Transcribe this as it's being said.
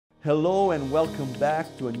Hello and welcome back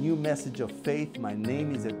to a new message of faith. My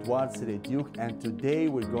name is Edouard Serediuk, and today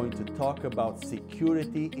we're going to talk about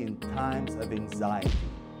security in times of anxiety.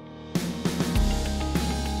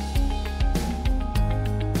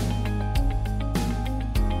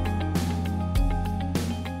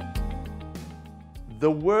 The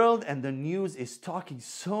world and the news is talking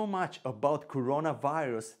so much about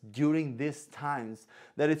coronavirus during these times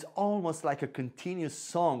that it's almost like a continuous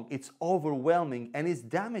song. It's overwhelming and it's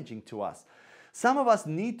damaging to us. Some of us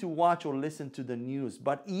need to watch or listen to the news,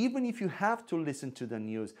 but even if you have to listen to the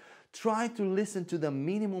news, try to listen to the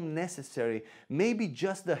minimum necessary, maybe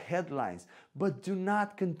just the headlines, but do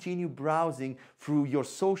not continue browsing through your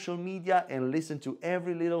social media and listen to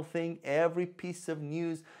every little thing, every piece of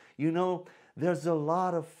news. There's a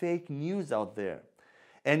lot of fake news out there.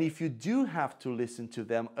 And if you do have to listen to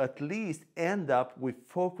them, at least end up with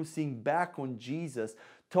focusing back on Jesus.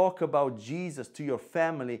 Talk about Jesus to your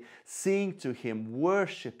family, sing to Him,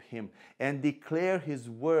 worship Him, and declare His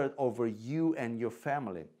word over you and your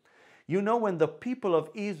family. When the people of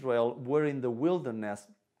Israel were in the wilderness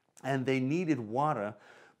and they needed water,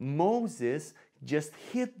 Moses just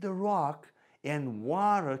hit the rock and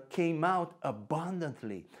water came out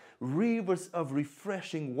abundantly. Rivers of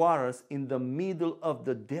refreshing waters in the middle of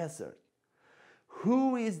the desert.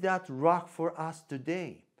 Who is that rock for us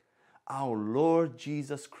today? Our Lord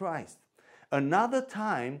Jesus Christ. Another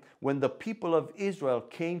time when the people of Israel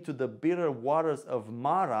came to the bitter waters of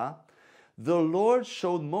Marah, the Lord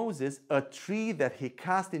showed Moses a tree that He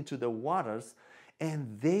cast into the waters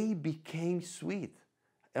and they became sweet.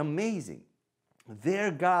 Amazing.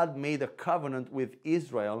 There God made a covenant with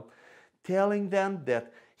Israel, telling them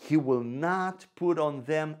that He will not put on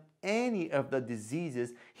them any of the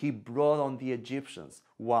diseases He brought on the Egyptians.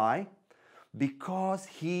 Why? Because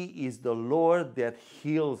He is the Lord that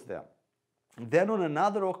heals them. Then on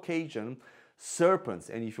another occasion, serpents,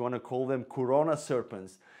 and if you want to call them corona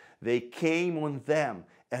serpents, they came on them,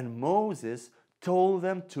 and Moses told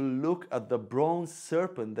them to look at the bronze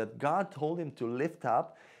serpent that God told him to lift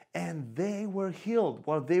up, and they were healed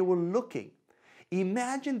while they were looking.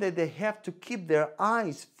 Imagine that they have to keep their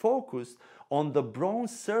eyes focused on the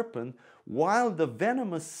bronze serpent while the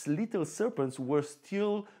venomous little serpents were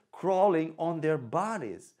still crawling on their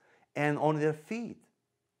bodies and on their feet.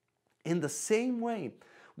 In the same way,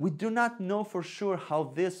 we do not know for sure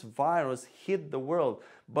how this virus hit the world,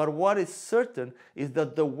 but what is certain is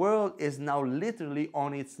that the world is now literally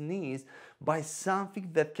on its knees by something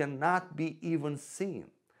that cannot be even seen.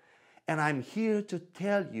 And I'm here to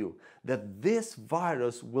tell you that this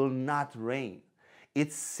virus will not reign.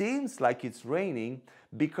 It seems like it's reigning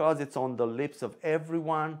because it's on the lips of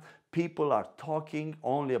everyone. People are talking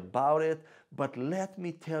only about it. But let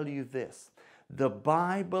me tell you this. The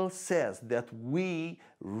Bible says that we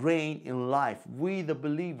reign in life. We, the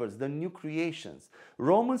believers, the new creations.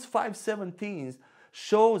 Romans 5:17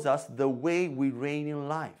 shows us the way we reign in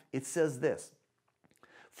life. It says this: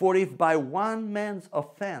 "For if by one man's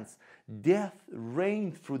offense death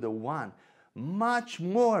reigned through the one, much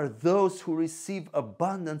more those who receive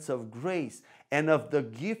abundance of grace and of the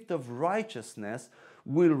gift of righteousness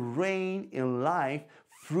will reign in life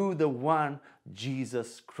through the one,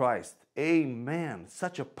 Jesus Christ." Amen.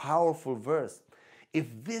 Such a powerful verse.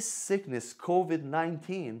 If this sickness,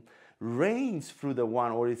 COVID-19, reigns through the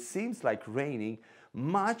one, or it seems like reigning,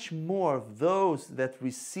 much more those that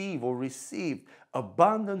receive or received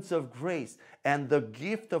abundance of grace and the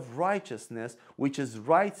gift of righteousness, which is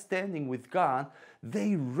right standing with God,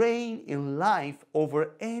 they reign in life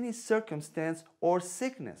over any circumstance or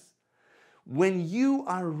sickness. When you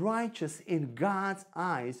are righteous in God's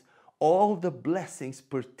eyes, all the blessings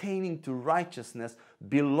pertaining to righteousness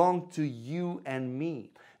belong to you and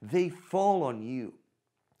me. They fall on you.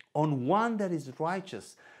 On one that is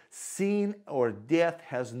righteous, sin or death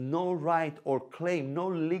has no right or claim, no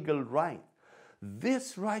legal right.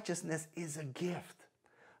 This righteousness is a gift.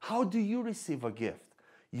 How do you receive a gift?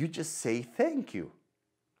 You just say thank you.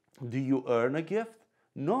 Do you earn a gift?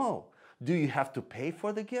 No. Do you have to pay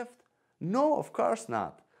for the gift? No, of course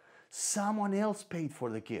not. Someone else paid for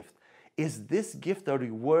the gift. Is this gift a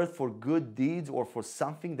reward for good deeds or for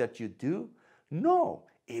something that you do? No,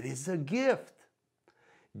 it is a gift.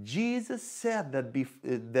 Jesus said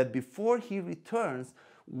that before He returns,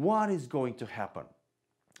 what is going to happen?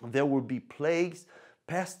 There will be plagues,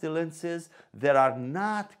 pestilences that are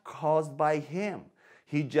not caused by Him.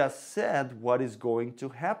 He just said what is going to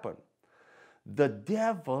happen. The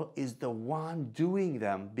devil is the one doing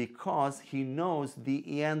them because he knows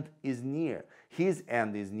the end is near. His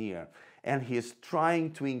end is near. And he is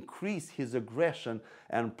trying to increase his aggression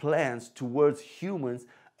and plans towards humans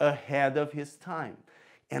ahead of his time.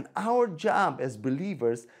 And our job as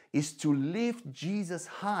believers is to lift Jesus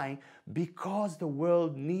high because the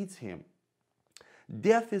world needs him.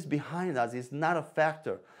 Death is behind us, it's not a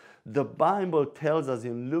factor. The Bible tells us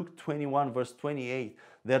in Luke 21 verse 28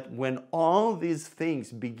 that when all these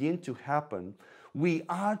things begin to happen, we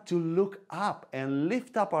are to look up and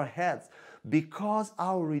lift up our heads because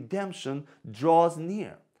our redemption draws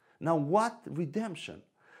near. Now, what redemption?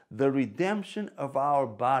 The redemption of our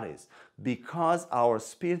bodies, because our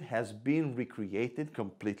spirit has been recreated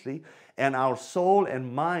completely and our soul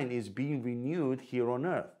and mind is being renewed here on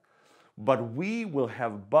earth. But we will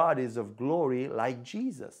have bodies of glory like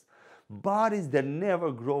Jesus, bodies that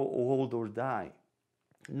never grow old or die.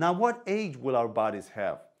 Now, what age will our bodies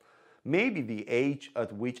have? Maybe the age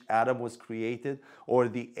at which Adam was created, or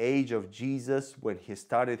the age of Jesus when he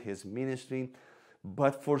started his ministry.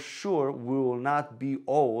 But for sure, we will not be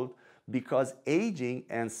old, because aging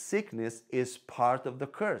and sickness is part of the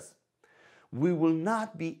curse. We will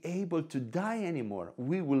not be able to die anymore.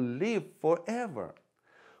 We will live forever.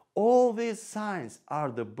 All these signs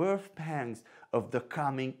are the birth pangs of the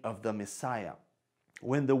coming of the Messiah.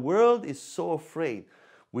 When the world is so afraid,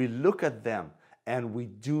 we look at them and we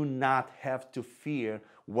do not have to fear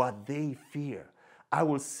what they fear. I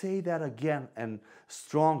will say that again and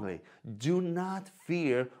strongly. Do not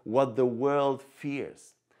fear what the world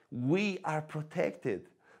fears. We are protected.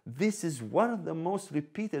 This is one of the most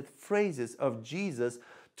repeated phrases of Jesus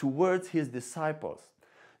towards his disciples.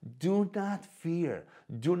 Do not fear.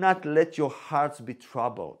 Do not let your hearts be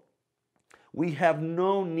troubled. We have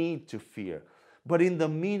no need to fear. But in the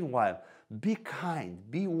meanwhile, be kind,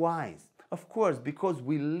 be wise. Of course, because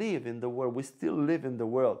we live in the world, we still live in the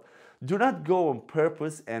world. Do not go on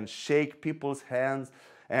purpose and shake people's hands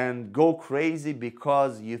and go crazy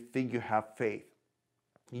because you think you have faith.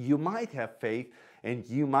 You might have faith and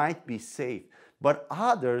you might be safe, but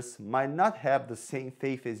others might not have the same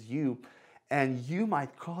faith as you, and you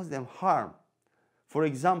might cause them harm. For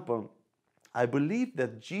example, I believe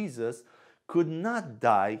that Jesus could not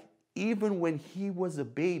die even when he was a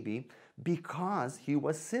baby because he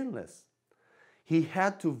was sinless. He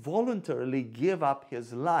had to voluntarily give up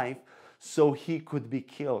his life so he could be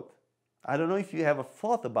killed. I don't know if you have a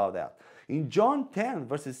thought about that. In John 10,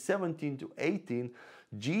 verses 17 to 18,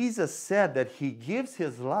 Jesus said that he gives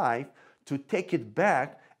his life to take it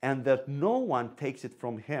back and that no one takes it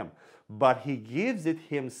from him, but he gives it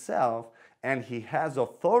himself, and he has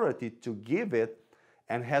authority to give it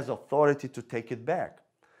and has authority to take it back.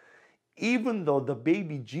 Even though the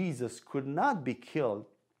baby Jesus could not be killed,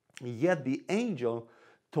 yet the angel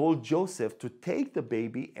told Joseph to take the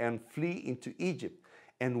baby and flee into Egypt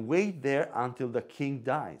and wait there until the king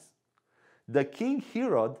dies. The king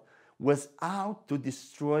Herod was out to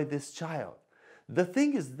destroy this child. The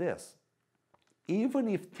thing is this: even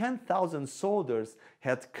if 10,000 soldiers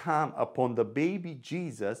had come upon the baby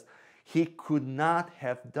Jesus, he could not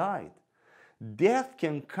have died. Death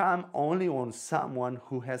can come only on someone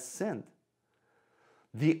who has sinned.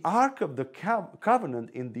 The Ark of the Covenant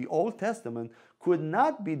in the Old Testament could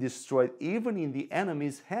not be destroyed even in the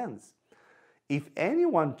enemy's hands. If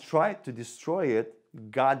anyone tried to destroy it,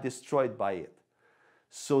 God destroyed by it.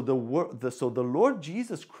 So the Lord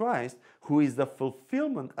Jesus Christ, who is the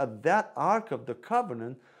fulfillment of that Ark of the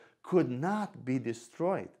Covenant, could not be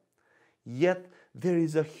destroyed. Yet there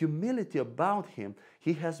is a humility about him.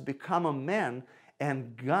 He has become a man,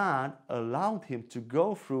 and God allowed him to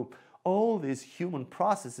go through all these human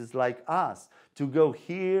processes like us, to go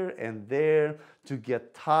here and there, to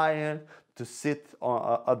get tired, to sit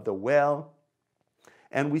at the well.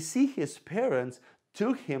 And we see his parents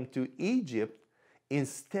took him to Egypt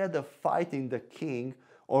instead of fighting the king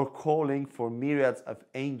or calling for myriads of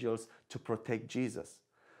angels to protect Jesus.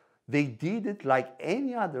 They did it like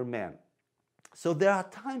any other man. So there are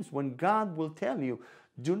times when God will tell you,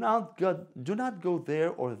 do not go there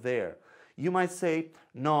or there. You might say,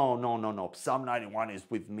 no, Psalm 91 is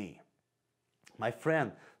with me. My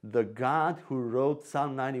friend, the God who wrote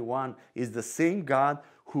Psalm 91 is the same God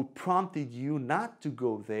who prompted you not to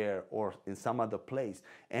go there or in some other place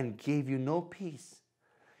and gave you no peace.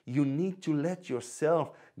 You need to let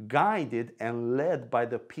yourself guided and led by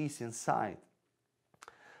the peace inside.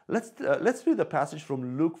 Let's read the passage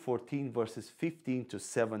from Luke 14, verses 15 to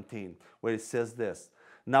 17, where it says this.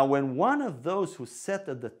 Now, when one of those who sat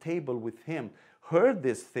at the table with him heard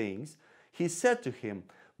these things, he said to him,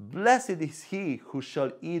 Blessed is he who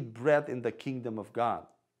shall eat bread in the kingdom of God.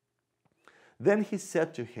 Then he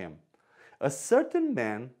said to him, A certain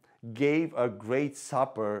man gave a great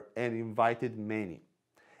supper and invited many,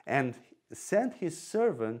 and sent his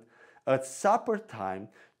servant at supper time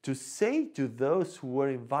to say to those who were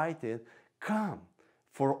invited, "Come,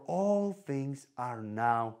 for all things are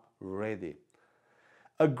now ready."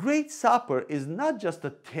 A great supper is not just a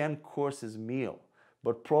 10 courses meal,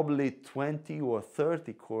 but probably 20 or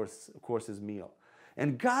 30 courses meal.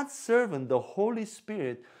 And God's servant, the Holy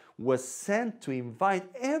Spirit, was sent to invite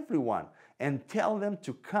everyone and tell them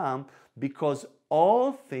to come because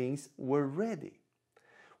all things were ready.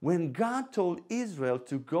 When God told Israel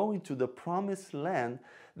to go into the promised land,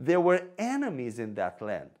 there were enemies in that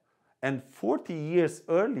land. And 40 years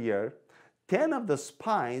earlier, 10 of the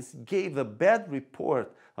spies gave a bad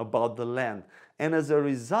report about the land. And as a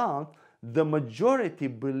result, the majority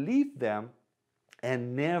believed them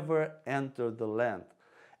and never entered the land.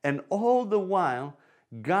 And all the while,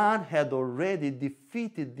 God had already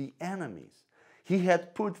defeated the enemies. He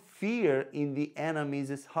had put fear in the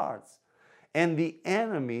enemies' hearts. And the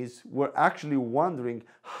enemies were actually wondering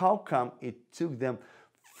how come it took them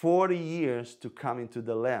 40 years to come into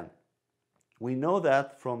the land. We know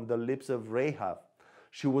that from the lips of Rahab.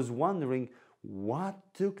 She was wondering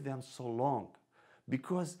what took them so long,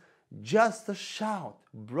 because just a shout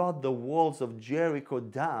brought the walls of Jericho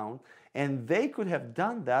down, and they could have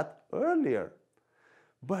done that earlier.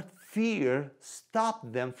 But fear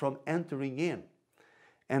stopped them from entering in.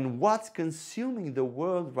 And what's consuming the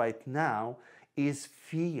world right now is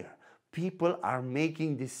fear. People are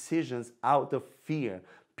making decisions out of fear.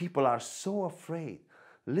 People are so afraid.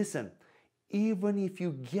 Listen, even if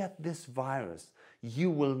you get this virus, you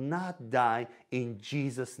will not die in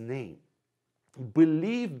Jesus' name.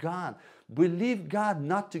 Believe God. Believe God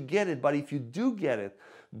not to get it, but if you do get it,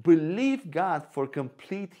 believe God for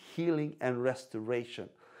complete healing and restoration.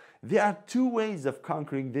 There are two ways of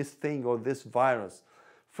conquering this thing or this virus.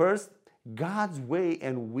 First, God's way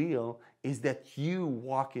and will is that you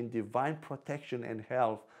walk in divine protection and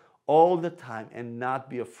health all the time and not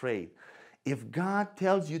be afraid. If God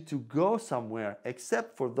tells you to go somewhere,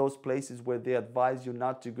 except for those places where they advise you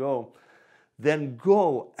not to go, then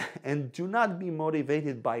go and do not be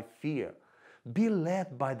motivated by fear. Be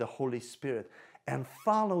led by the Holy Spirit and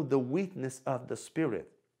follow the witness of the Spirit.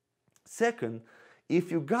 Second, if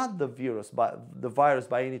you got the virus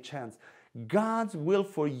by any chance, God's will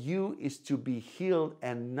for you is to be healed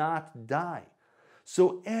and not die.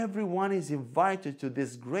 So everyone is invited to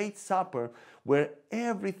this great supper where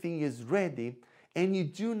everything is ready and you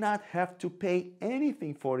do not have to pay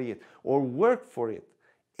anything for it or work for it.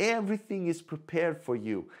 Everything is prepared for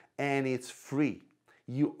you and it's free.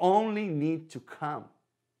 You only need to come.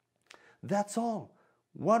 That's all.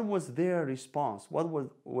 What was their response? What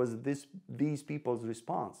was these people's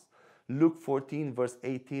response? Luke 14 verse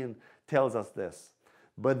 18 tells us this.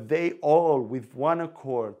 But they all with one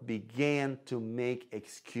accord began to make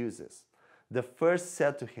excuses. The first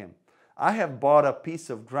said to him, "I have bought a piece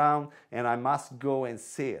of ground and I must go and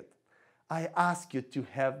see it. I ask you to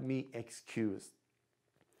have me excused."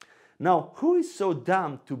 Now, who is so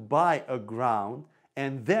dumb to buy a ground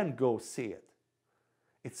and then go see it?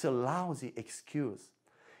 It's a lousy excuse.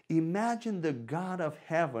 Imagine the God of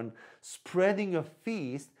heaven spreading a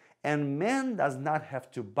feast and man does not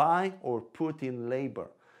have to buy or put in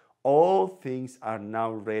labor. All things are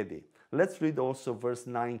now ready. Let's read also verse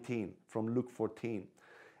 19 from Luke 14.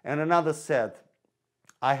 And another said,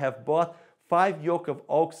 "I have bought 5 yoke of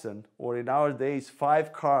oxen," or in our days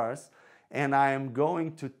 5 cars, "and I am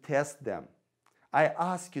going to test them. I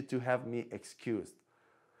ask you to have me excused."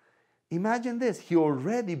 Imagine this, he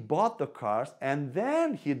already bought the cars and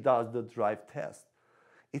then he does the drive test.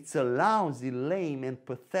 It's a lousy, lame, and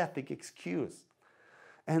pathetic excuse.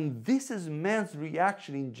 And this is man's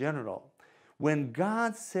reaction in general. When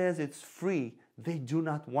God says it's free, they do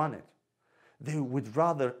not want it. They would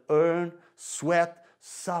rather earn, sweat,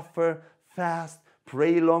 suffer, fast,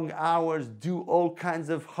 pray long hours, do all kinds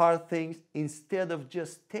of hard things instead of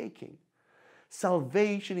just taking.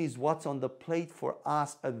 Salvation is what's on the plate for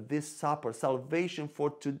us at this supper. Salvation for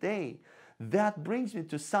today. That brings me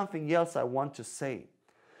to something else I want to say.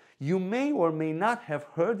 You may or may not have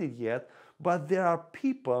heard it yet, but there are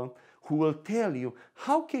people who will tell you,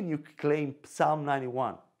 how can you claim Psalm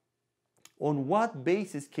 91? On what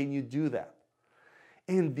basis can you do that?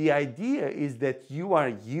 And the idea is that you are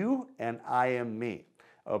you and I am me.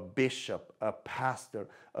 A bishop, a pastor,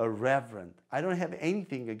 a reverend. I don't have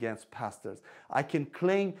anything against pastors. I can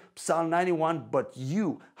claim Psalm 91, but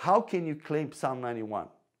you, how can you claim Psalm 91?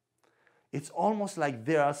 It's almost like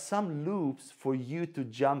there are some loops for you to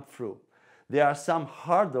jump through. There are some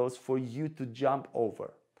hurdles for you to jump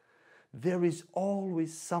over. There is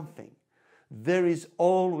always something. There is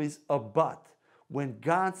always a but. when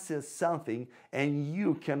God says something and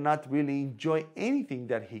you cannot really enjoy anything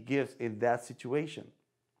that He gives in that situation.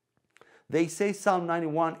 They say Psalm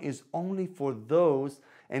 91 is only for those,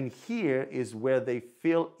 and here is where they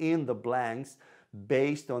fill in the blanks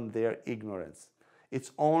based on their ignorance.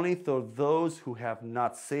 It's only for those who have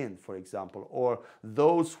not sinned, for example, or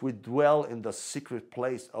those who dwell in the secret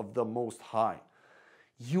place of the Most High.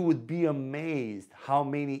 You would be amazed how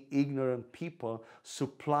many ignorant people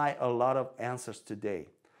supply a lot of answers today.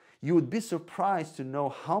 You would be surprised to know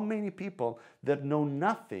how many people that know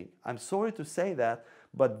nothing, I'm sorry to say that,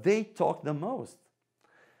 but they talk the most.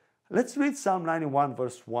 Let's read Psalm 91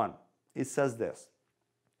 verse 1. It says this: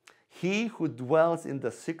 "He who dwells in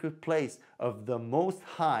the secret place of the Most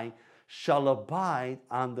High shall abide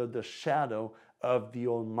under the shadow of the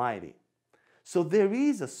Almighty." So there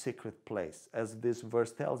is a secret place, as this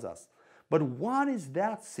verse tells us. But what is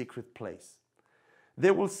that secret place?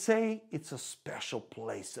 They will say it's a special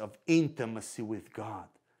place of intimacy with God,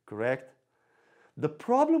 correct? The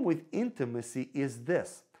problem with intimacy is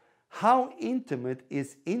this: how intimate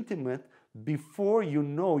is intimate before you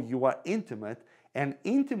know you are intimate, and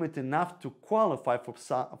intimate enough to qualify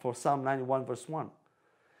for Psalm 91 verse 1.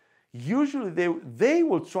 Usually they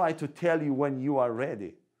will try to tell you when you are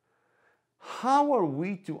ready. How are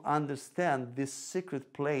we to understand this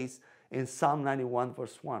secret place in Psalm 91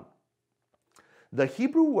 verse 1? The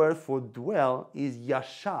Hebrew word for dwell is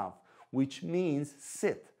yashav, which means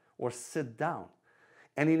sit or sit down.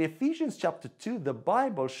 And in Ephesians chapter 2, the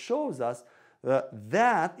Bible shows us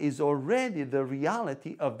that is already the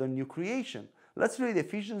reality of the new creation. Let's read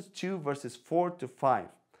Ephesians 2 verses 4 to 5.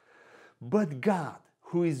 "But God,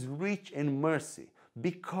 who is rich in mercy,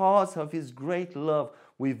 because of His great love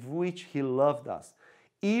with which He loved us,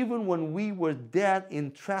 even when we were dead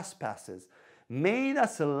in trespasses, made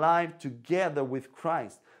us alive together with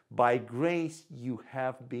Christ. By grace you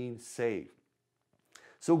have been saved."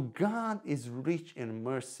 So God is rich in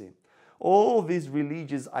mercy. All these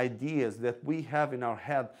religious ideas that we have in our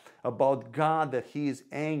head about God, that He is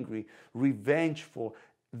angry, revengeful,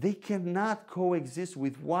 they cannot coexist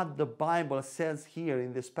with what the Bible says here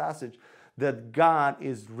in this passage, that God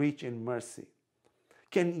is rich in mercy.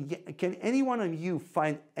 Can any one of you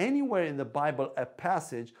find anywhere in the Bible a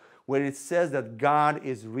passage where it says that God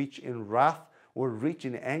is rich in wrath or rich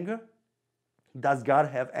in anger? Does God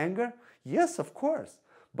have anger? Yes, of course.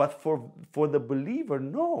 But for the believer,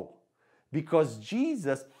 no. Because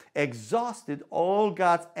Jesus exhausted all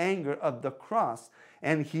God's anger at the cross,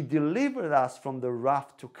 and He delivered us from the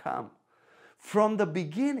wrath to come. From the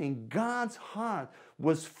beginning, God's heart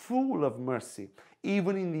was full of mercy.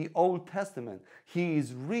 Even in the Old Testament, He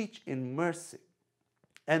is rich in mercy.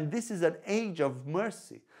 And this is an age of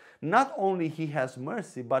mercy. Not only He has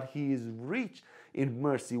mercy, but He is rich in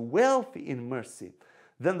mercy, wealthy in mercy.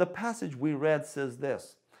 Then the passage we read says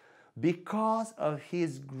this: "Because of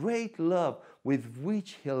His great love with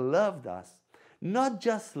which He loved us," not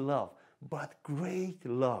just love, but great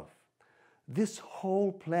love. This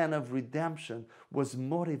whole plan of redemption was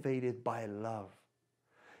motivated by love.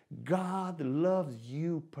 God loves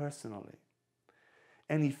you personally.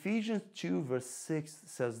 And Ephesians 2 verse 6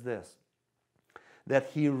 says this: that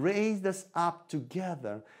He raised us up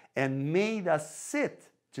together and made us sit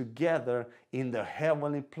together in the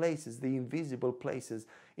heavenly places, the invisible places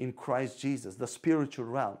in Christ Jesus, the spiritual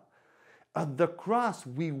realm. At the cross,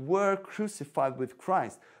 we were crucified with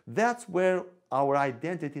Christ. That's where our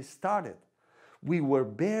identity started. We were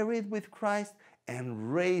buried with Christ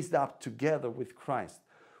and raised up together with Christ.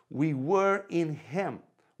 We were in Him.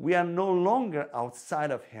 We are no longer outside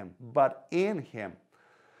of Him, but in Him.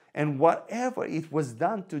 And whatever it was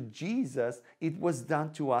done to Jesus, it was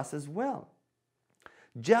done to us as well.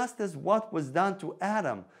 Just as what was done to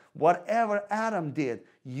Adam, whatever Adam did,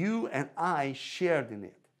 you and I shared in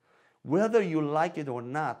it. Whether you like it or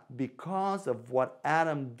not, because of what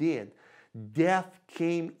Adam did, death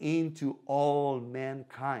came into all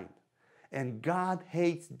mankind. And God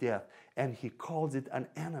hates death, and He calls it an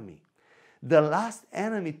enemy. The last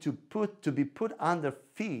enemy to be put under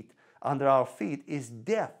our feet is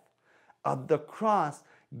death. At the cross,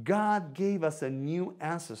 God gave us a new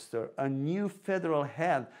ancestor, a new federal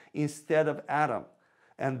head instead of Adam.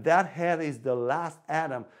 And that head is the last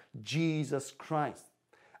Adam, Jesus Christ.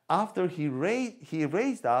 After He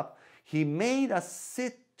raised up, He made us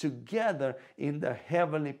sit together in the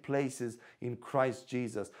heavenly places in Christ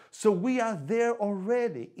Jesus. So we are there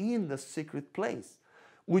already in the secret place.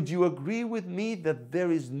 Would you agree with me that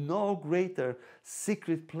there is no greater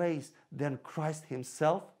secret place than Christ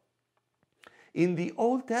Himself? In the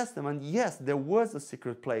Old Testament, yes, there was a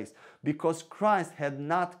secret place because Christ had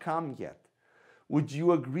not come yet. Would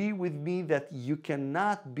you agree with me that you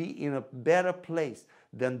cannot be in a better place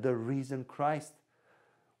than the risen Christ?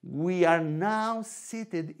 We are now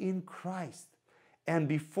seated in Christ. And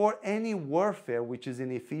before any warfare, which is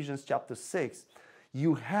in Ephesians chapter 6,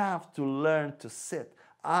 you have to learn to sit.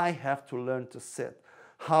 I have to learn to sit.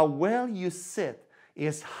 How well you sit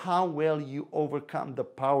is how well you overcome the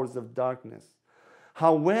powers of darkness.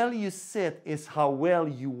 How well you sit is how well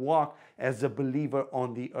you walk as a believer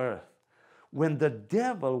on the earth. When the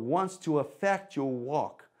devil wants to affect your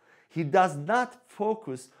walk, he does not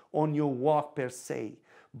focus on your walk per se,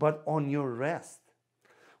 but on your rest.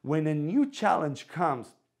 When a new challenge comes,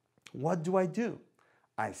 what do?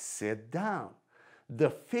 I sit down. The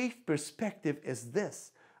faith perspective is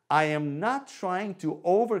this: I am not trying to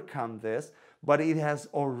overcome this, but it has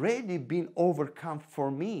already been overcome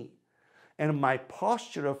for me. And my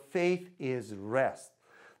posture of faith is rest.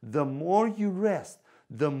 The more you rest,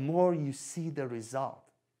 the more you see the result.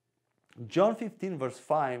 John 15 verse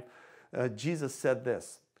 5, Jesus said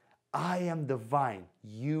this: I am the vine,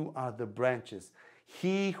 you are the branches.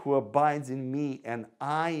 He who abides in me and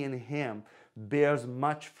I in him bears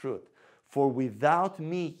much fruit. For without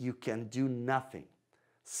me you can do nothing.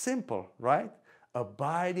 Simple, right?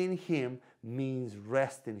 Abide in him means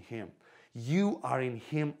rest in him. You are in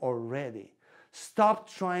him already. Stop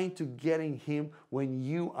trying to get in him when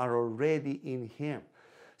you are already in him.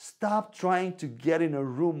 Stop trying to get in a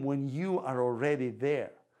room when you are already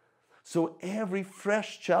there. So every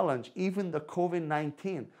fresh challenge, even the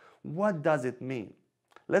COVID-19, what does it mean?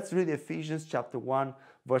 Let's read Ephesians chapter 1,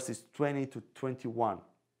 verses 20 to 21.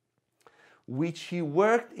 Which he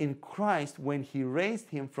worked in Christ when he raised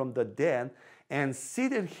him from the dead and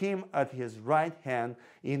seated him at his right hand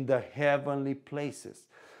in the heavenly places,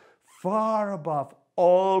 far above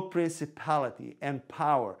all principality and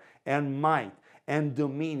power and might and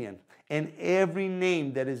dominion and every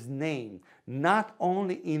name that is named, not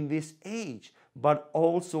only in this age, but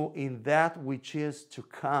also in that which is to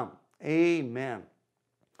come. Amen.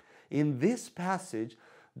 In this passage,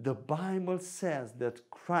 the Bible says that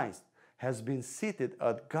Christ has been seated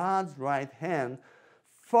at God's right hand,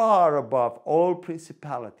 far above all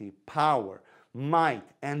principality, power, might,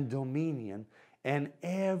 and dominion, and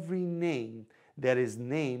every name that is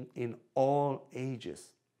named in all ages.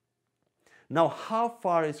 Now, how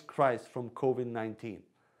far is Christ from COVID-19?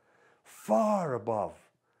 Far above.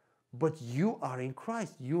 But you are in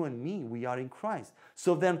Christ. You and me, we are in Christ.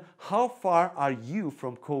 So then, how far are you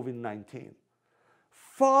from COVID-19?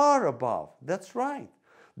 Far above. That's right.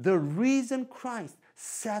 The reason Christ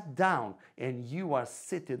sat down and you are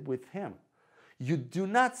seated with him. You do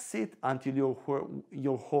not sit until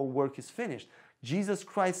your whole work is finished. Jesus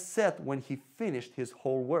Christ sat when he finished his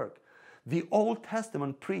whole work. The Old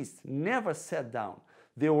Testament priests never sat down.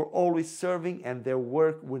 They were always serving and their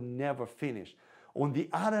work would never finish. On the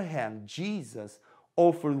other hand, Jesus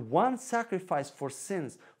offered one sacrifice for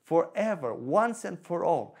sins forever, once and for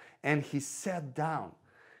all, and he sat down.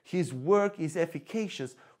 His work is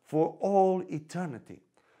efficacious for all eternity.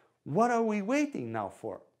 What are we waiting now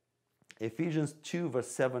for? Ephesians 2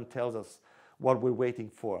 verse 7 tells us what we're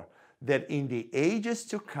waiting for. That in the ages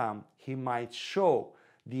to come, he might show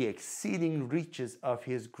the exceeding riches of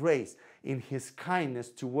his grace in his kindness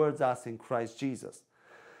towards us in Christ Jesus.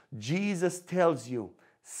 Jesus tells you,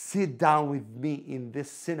 sit down with me in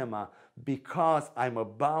this cinema because I'm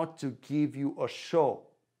about to give you a show.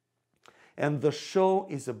 And the show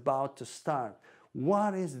is about to start.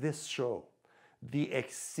 What is this show? The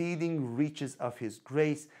exceeding riches of his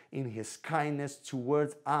grace in his kindness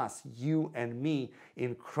towards us, you and me,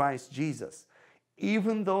 in Christ Jesus.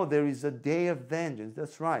 Even though there is a day of vengeance,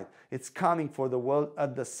 that's right, it's coming for the world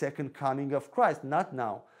at the second coming of Christ, not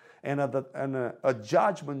now. And a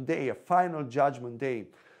judgment day, a final judgment day,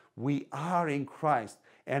 we are in Christ.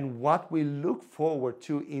 And what we look forward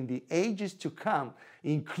to in the ages to come,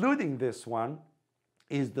 including this one,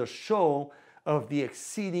 is the show of the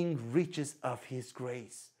exceeding riches of his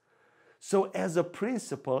grace. So as a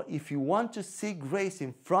principle, if you want to see grace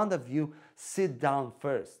in front of you, sit down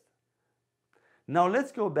first. Now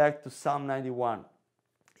let's go back to Psalm 91.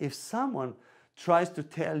 If someone tries to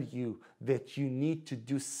tell you that you need to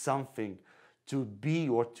do something to be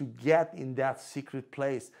or to get in that secret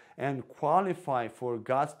place and qualify for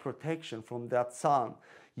God's protection from that psalm,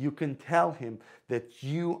 you can tell him that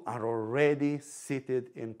you are already seated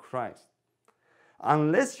in Christ.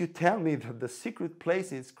 Unless you tell me that the secret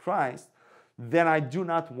place is Christ, then I do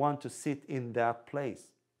not want to sit in that place.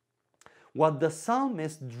 What the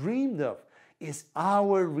psalmist dreamed of is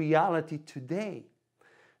our reality today.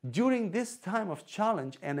 During this time of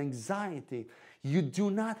challenge and anxiety, You do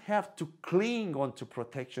not have to cling onto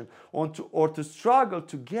protection or to struggle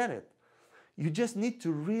to get it. You just need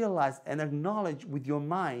to realize and acknowledge with your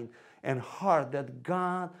mind and heart that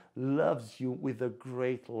God loves you with a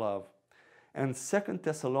great love. And 2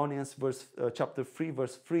 Thessalonians chapter 3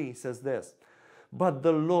 verse 3 says this, "But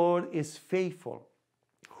the Lord is faithful,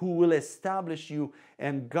 who will establish you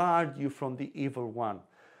and guard you from the evil one.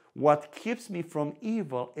 What keeps me from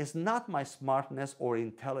evil is not my smartness or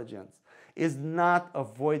intelligence, is not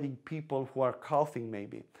avoiding people who are coughing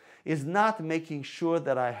maybe, is not making sure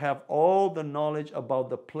that I have all the knowledge about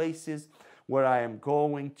the places where I am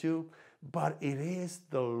going to, but it is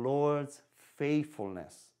the Lord's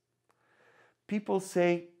faithfulness." People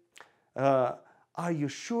say, are you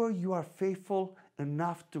sure you are faithful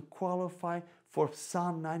enough to qualify for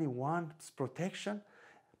Psalm 91's protection?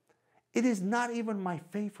 It is not even my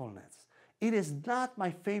faithfulness. It is not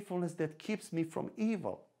my faithfulness that keeps me from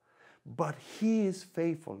evil, but His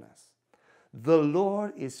faithfulness. The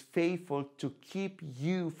Lord is faithful to keep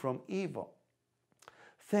you from evil.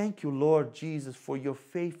 Thank you, Lord Jesus, for your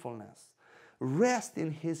faithfulness. Rest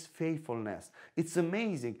in His faithfulness. It's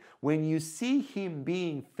amazing. When you see Him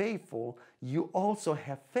being faithful, you also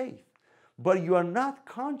have faith. But you are not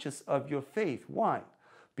conscious of your faith. Why?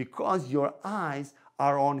 Because your eyes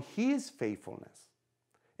are on His faithfulness.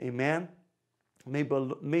 Amen. May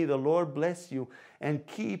the Lord bless you and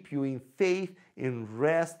keep you in faith, in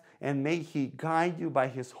rest, and may He guide you by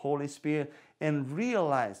His Holy Spirit, and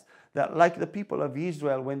realize that, like the people of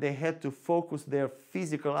Israel, when they had to focus their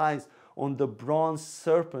physical eyes on the bronze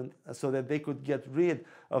serpent so that they could get rid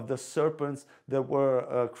of the serpents that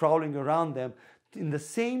were crawling around them, in the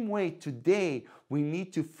same way today we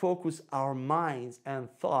need to focus our minds and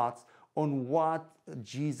thoughts on what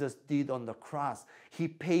Jesus did on the cross. He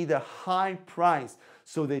paid a high price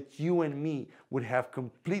so that you and me would have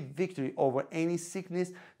complete victory over any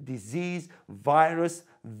sickness, disease, virus.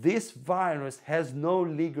 This virus has no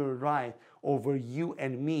legal right over you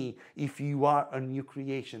and me if you are a new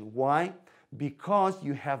creation. Why? Because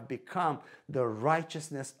you have become the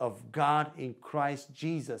righteousness of God in Christ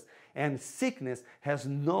Jesus. And sickness has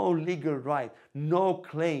no legal right, no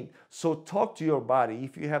claim. So talk to your body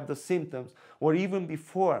if you have the symptoms, or even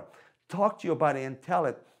before. Talk to your body and tell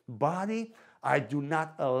it, "Body, I do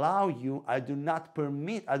not allow you, I do not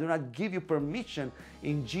give you permission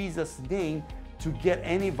in Jesus' name to get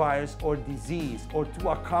any virus or disease or to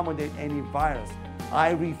accommodate any virus.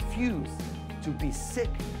 I refuse to be sick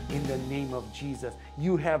in the name of Jesus.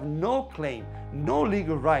 You have no claim, no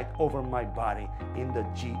legal right over my body in the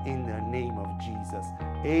name of Jesus."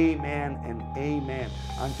 Amen and amen.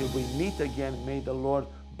 Until we meet again, may the Lord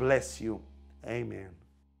bless you. Amen.